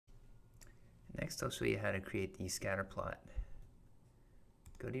Next, I'll show you how to create the scatter plot.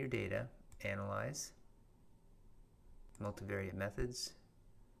 Go to your data, Analyze, Multivariate Methods,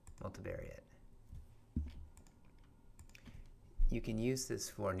 Multivariate. You can use this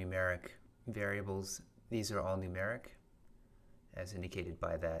for numeric variables. These are all numeric, as indicated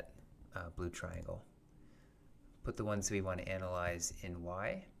by that blue triangle. Put the ones we want to analyze in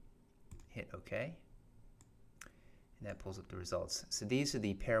Y, hit OK, and that pulls up the results. So these are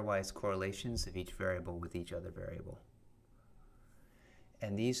the pairwise correlations of each variable with each other variable.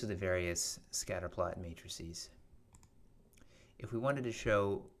 And these are the various scatterplot matrices. If we wanted to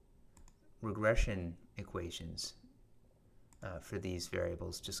show regression equations for these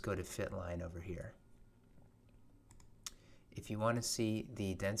variables, just go to fit line over here. If you want to see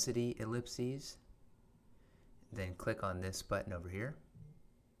the density ellipses, then click on this button over here.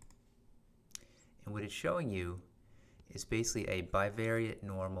 And what it's showing you is basically a bivariate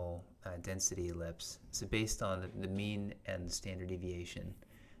normal density ellipse. So based on the mean and the standard deviation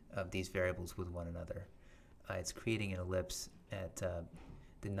of these variables with one another. It's creating an ellipse at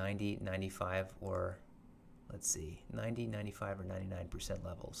the 90, 95, or let's see, 90, 95, or 99%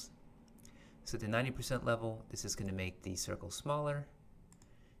 levels. So at the 90% level, this is going to make the circle smaller.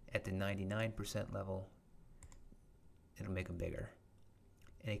 At the 99% level, it'll make them bigger.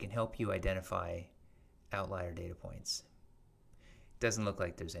 And it can help you identify outlier data points. It doesn't look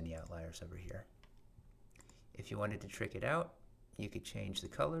like there's any outliers over here. If you wanted to trick it out, you could change the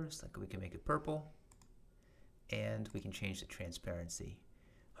colors, like we can make it purple, and we can change the transparency.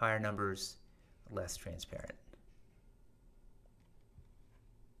 Higher numbers, less transparent.